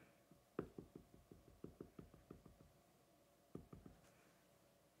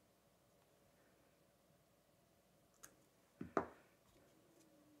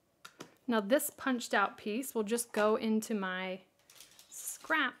 Now this punched out piece will just go into my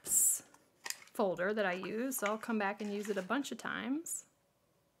scraps folder that I use, so I'll come back and use it a bunch of times.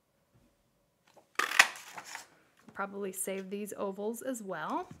 Probably save these ovals as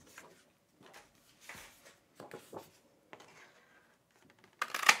well.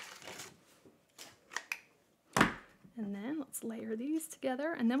 And then let's layer these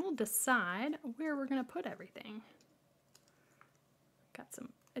together and then we'll decide where we're going to put everything. Got some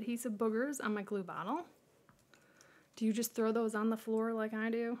adhesive boogers on my glue bottle. Do you just throw those on the floor like I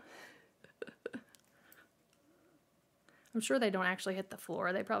do? I'm sure they don't actually hit the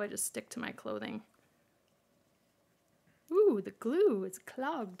floor. They probably just stick to my clothing. Ooh, the glue is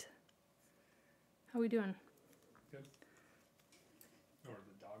clogged. How are we doing? Good. Or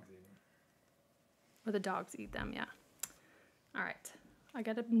the dogs eat them. Or the dogs eat them, yeah. All right, I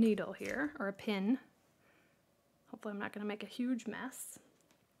got a needle here, or a pin. Hopefully I'm not gonna make a huge mess.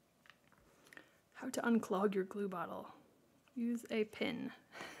 How to unclog your glue bottle. Use a pin.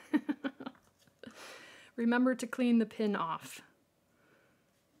 Remember to clean the pin off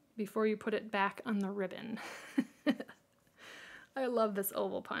before you put it back on the ribbon. I love this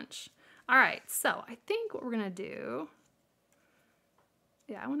oval punch. All right, so I think what we're gonna do,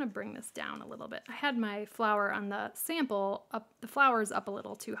 yeah, I wanna bring this down a little bit. I had my flower on the sample up, the flower's up a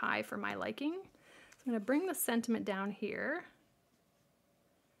little too high for my liking. So I'm gonna bring the sentiment down here.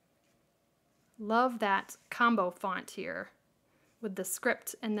 Love that combo font here with the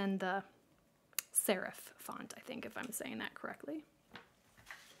script and then the serif font, I think, if I'm saying that correctly.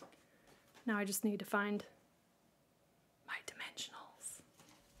 Now I just need to find my dimensionals.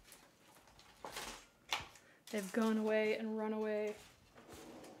 They've gone away and run away.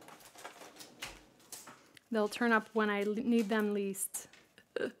 They'll turn up when I need them least.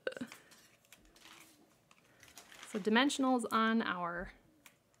 So dimensionals on our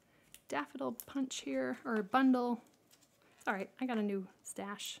Daffodil punch here, or bundle. All right, I got a new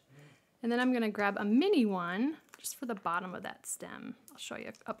stash. And then I'm gonna grab a mini one just for the bottom of that stem. I'll show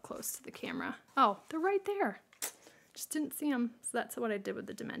you up close to the camera. Oh, they're right there. Just didn't see them. So that's what I did with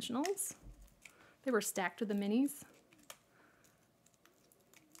the dimensionals. They were stacked with the minis.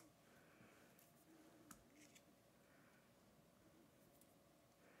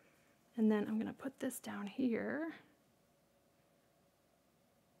 And then I'm gonna put this down here.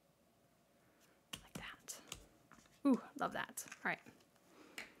 Like that. Ooh, love that. All right.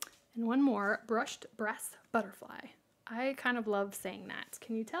 And one more, brushed breast butterfly. I kind of love saying that.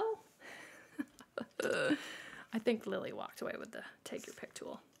 Can you tell? I think Lily walked away with the take your pick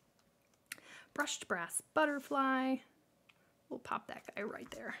tool. Brushed brass butterfly. We'll pop that guy right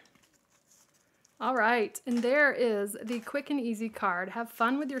there. All right, and there is the quick and easy card. Have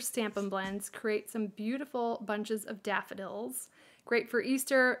fun with your Stampin' Blends. Create some beautiful bunches of daffodils. Great for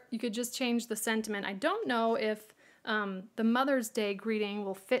Easter. You could just change the sentiment. I don't know if the Mother's Day greeting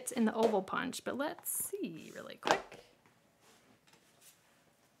will fit in the oval punch, but let's see really quick.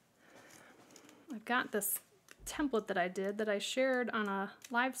 I've got this template that I did that I shared on a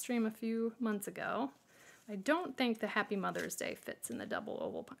live stream a few months ago. I don't think the Happy Mother's Day fits in the double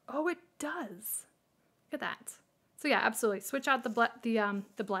oval punch. Oh, it does. Look at that. So yeah, absolutely. Switch out the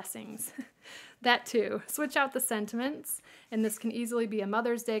blessings. That too. Switch out the sentiments, and this can easily be a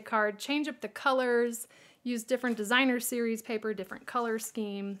Mother's Day card. Change up the colors. Use different designer series paper, different color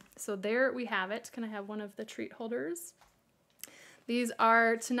scheme. So there we have it. Can I have one of the treat holders? These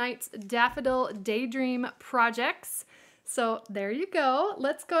are tonight's Daffodil Daydream projects. So there you go.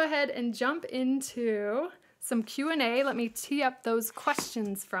 Let's go ahead and jump into some Q&A. Let me tee up those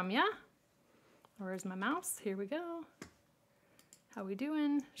questions from you. Where's my mouse? Here we go. How we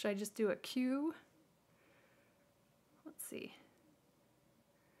doing? Should I just do a Q? Let's see.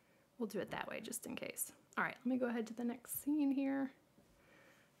 We'll do it that way just in case. All right, let me go ahead to the next scene here.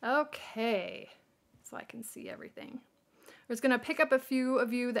 Okay, so I can see everything. I was gonna pick up a few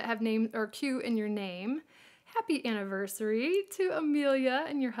of you that have name or Q in your name. Happy anniversary to Amelia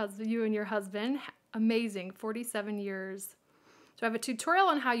and your husband, you and your husband. Amazing, 47 years. So I have a tutorial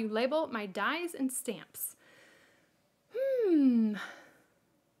on how you label my dies and stamps.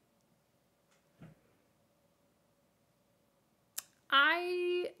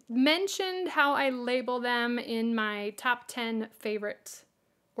 I mentioned how I label them in my top 10 favorite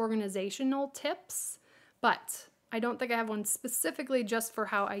organizational tips, but I don't think I have one specifically just for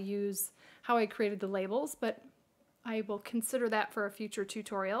how I created the labels, but I will consider that for a future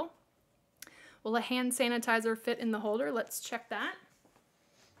tutorial. Will a hand sanitizer fit in the holder? Let's check that.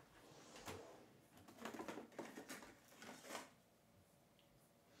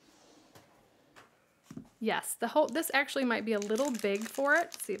 Yes, this actually might be a little big for it.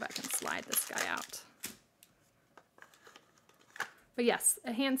 Let's see if I can slide this guy out. But yes,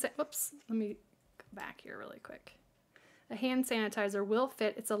 whoops, let me go back here really quick. A hand sanitizer will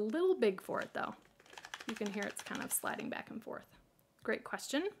fit. It's a little big for it though. You can hear it's kind of sliding back and forth. Great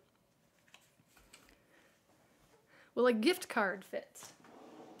question. Will a gift card fit?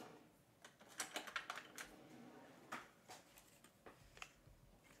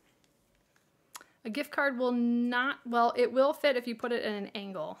 A gift card will not, well, it will fit if you put it in an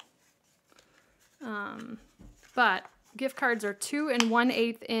angle. But gift cards are 2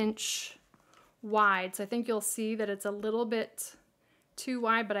 1/8 inch wide. So I think you'll see that it's a little bit too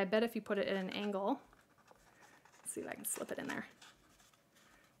wide, but I bet if you put it in an angle, let's see if I can slip it in there.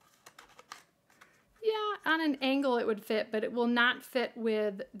 Yeah, on an angle it would fit, but it will not fit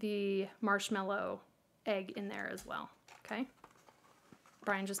with the marshmallow egg in there as well, okay?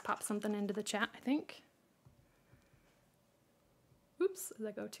 Brian just popped something into the chat, I think. Oops, did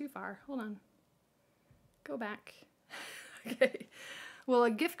I go too far? Hold on. Go back. Okay. Well, a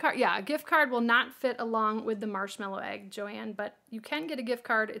gift card, yeah, a gift card will not fit along with the marshmallow egg, Joanne, but you can get a gift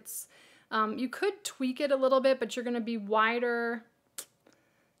card. It's, you could tweak it a little bit, but you're going to be wider.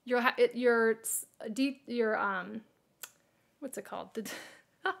 Your what's it called?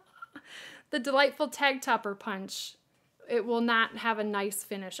 The Delightful Tag Topper Punch. It will not have a nice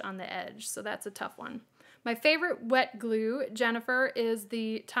finish on the edge, so that's a tough one. My favorite wet glue, Jennifer, is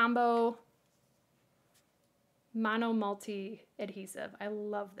the Tombow Mono Multi Adhesive. I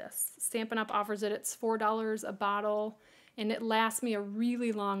love this. Stampin' Up! Offers it. It's $4 a bottle, and it lasts me a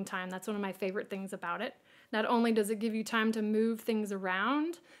really long time. That's one of my favorite things about it. Not only does it give you time to move things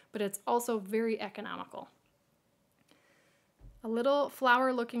around, but it's also very economical. A little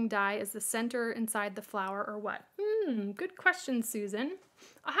flower looking die is the center inside the flower or what? Good question, Susan.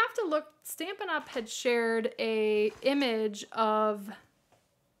 I'll have to look. Stampin' Up! Had shared a image of...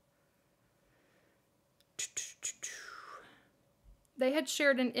 They had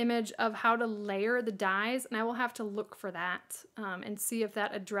shared an image of how to layer the dies, and I will have to look for that and see if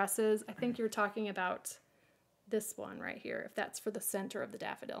that addresses... I think you're talking about this one right here, if that's for the center of the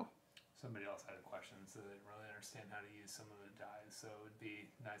daffodil. Somebody else had a question, so they didn't really understand how to use some of the dies, so it would be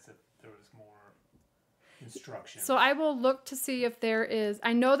nice if there was more instruction. So I will look to see if there is...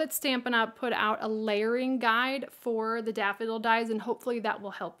 I know that Stampin' Up! Put out a layering guide for the daffodil dies, and hopefully that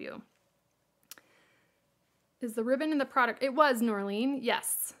will help you. Is the ribbon in the product? It was, Norleen.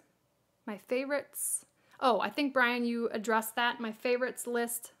 Yes. My favorites. Oh, I think, Brian, you addressed that. My favorites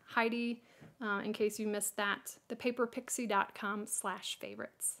list, Heidi, in case you missed that,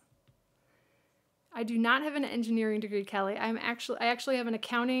 thepaperpixie.com/favorites. I do not have an engineering degree, Kelly. I actually have an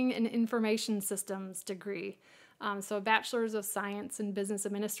accounting and information systems degree. So a bachelor's of science in business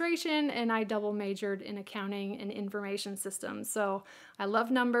administration, and I double majored in accounting and information systems. So I love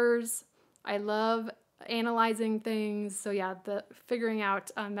numbers. I love analyzing things. So yeah, the figuring out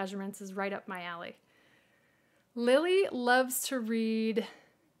measurements is right up my alley. Lily loves to read,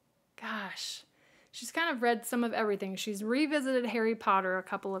 gosh, she's kind of read some of everything. She's revisited Harry Potter a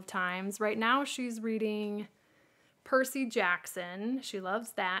couple of times. Right now she's reading Percy Jackson. She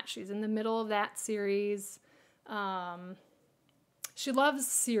loves that. She's in the middle of that series. She loves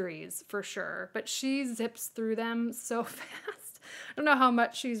series for sure, but she zips through them so fast. I don't know how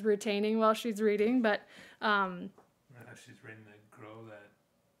much she's retaining while she's reading, but... she's reading The Girl That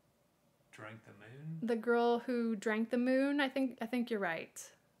Drank the Moon? The Girl Who Drank the Moon, I think you're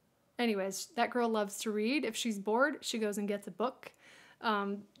right. Anyways, that girl loves to read. If she's bored, she goes and gets a book.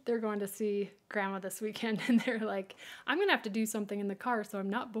 They're going to see Grandma this weekend, and they're like, I'm going to have to do something in the car, so I'm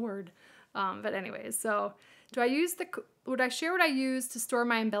not bored. But anyways, so would I share what I use to store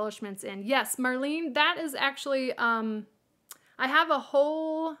my embellishments in? Yes, Marlene, that is actually, I have a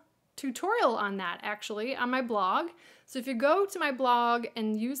whole tutorial on that actually on my blog. So if you go to my blog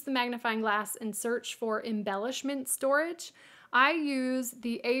and use the magnifying glass and search for embellishment storage, I use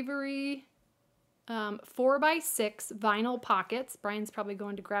the Avery 4x6 vinyl pockets. Brian's probably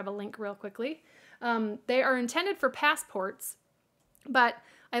going to grab a link real quickly. They are intended for passports, but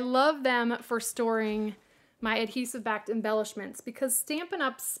I love them for storing my adhesive-backed embellishments because Stampin'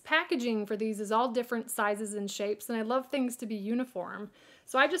 Up's packaging for these is all different sizes and shapes, and I love things to be uniform.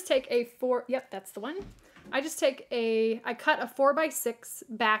 So I just take that's the one. I cut a 4x6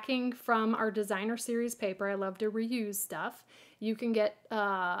 backing from our designer series paper. I love to reuse stuff. You can get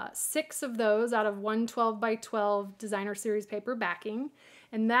 6 of those out of one 12x12 designer series paper backing,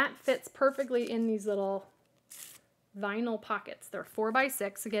 and that fits perfectly in these little vinyl pockets. They're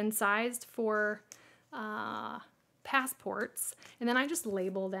 4x6, again, sized for passports, and then I just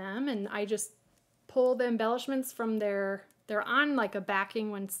label them, and I just pull the embellishments from they're on like a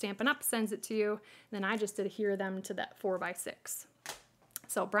backing when Stampin' Up! Sends it to you, and then I just adhere them to that 4x6.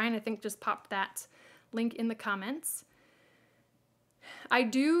 So Brian, I think, just popped that link in the comments. I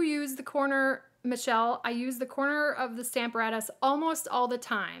do use the corner, Michelle, I use the corner of the Stamparatus almost all the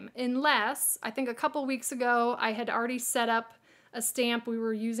time, unless, I think a couple weeks ago, I had already set up a stamp. We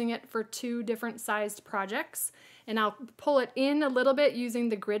were using it for 2 different sized projects, and I'll pull it in a little bit using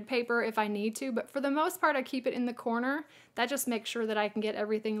the grid paper if I need to, but for the most part I keep it in the corner. That just makes sure that I can get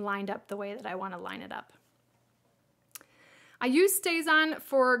everything lined up the way that I want to line it up. I use StazOn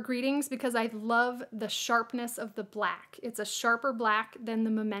for greetings because I love the sharpness of the black. It's a sharper black than the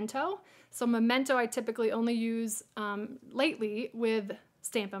Memento. So Memento I typically only use lately with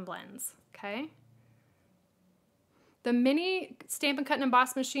Stampin' Blends, okay? The mini Stampin' Cut and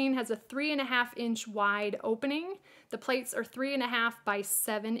Emboss machine has a 3.5-inch wide opening. The plates are 3.5 by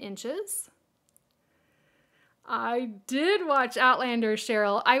 7 inches. I did watch Outlander,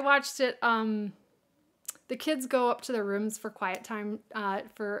 Cheryl. I watched it, the kids go up to their rooms for quiet time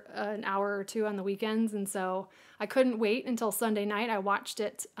for an hour or 2 on the weekends, and so I couldn't wait until Sunday night. I watched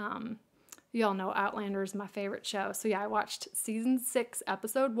it. You all know Outlander is my favorite show. So yeah, I watched season 6,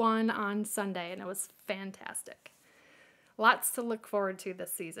 episode 1 on Sunday, and it was fantastic. Lots to look forward to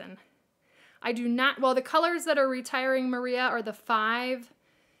this season. I do not, well, the colors that are retiring, Maria, are the 5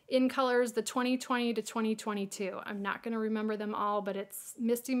 in colors, the 2020 to 2022. I'm not going to remember them all, but it's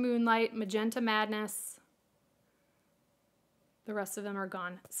Misty Moonlight, Magenta Madness. The rest of them are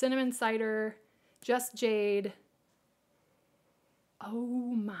gone. Cinnamon Cider, Just Jade.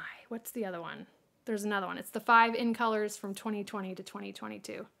 Oh my, what's the other one? There's another one. It's the 5 in colors from 2020 to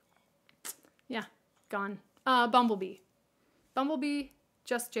 2022. Yeah, gone. Bumblebee. Bumblebee,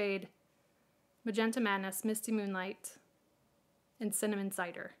 Just Jade, Magenta Madness, Misty Moonlight, and Cinnamon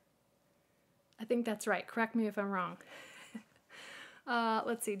Cider. I think that's right. Correct me if I'm wrong.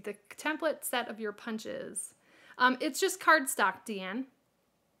 Let's see. The template set of your punches. It's just cardstock, Deanne.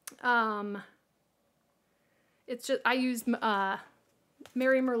 It's just, I use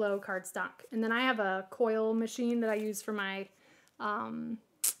Mary Merlot cardstock. And then I have a coil machine that I use for my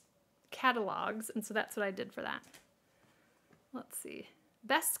catalogs. And so that's what I did for that. Let's see.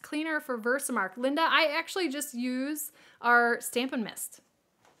 Best cleaner for Versamark. Linda, I actually just use our Stampin' Mist.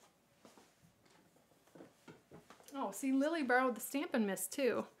 Oh, see, Lily borrowed the Stampin' Mist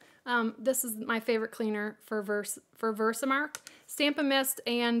too. This is my favorite cleaner for Versamark. Stampin' Mist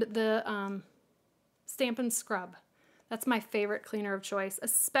and the Stampin' Scrub. That's my favorite cleaner of choice,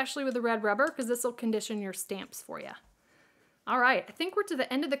 especially with the red rubber, because this will condition your stamps for you. All right, I think we're to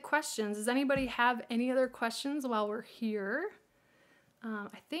the end of the questions. Does anybody have any other questions while we're here?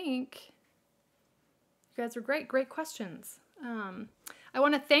 I think you guys are great. Great questions. I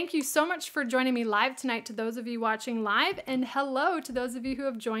want to thank you so much for joining me live tonight, to those of you watching live, and hello to those of you who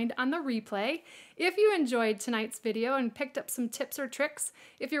have joined on the replay. If you enjoyed tonight's video and picked up some tips or tricks,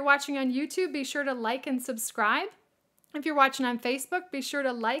 if you're watching on YouTube, be sure to like and subscribe. If you're watching on Facebook, be sure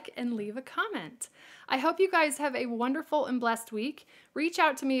to like and leave a comment. I hope you guys have a wonderful and blessed week. Reach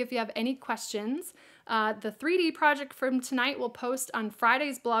out to me if you have any questions. The 3D project from tonight will post on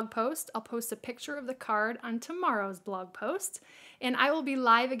Friday's blog post. I'll post a picture of the card on tomorrow's blog post. And I will be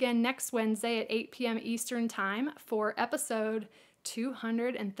live again next Wednesday at 8 p.m. Eastern Time for episode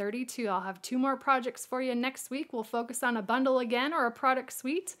 232. I'll have 2 more projects for you next week. We'll focus on a bundle again or a product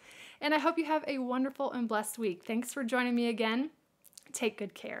suite. And I hope you have a wonderful and blessed week. Thanks for joining me again. Take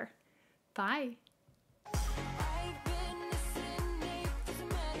good care. Bye.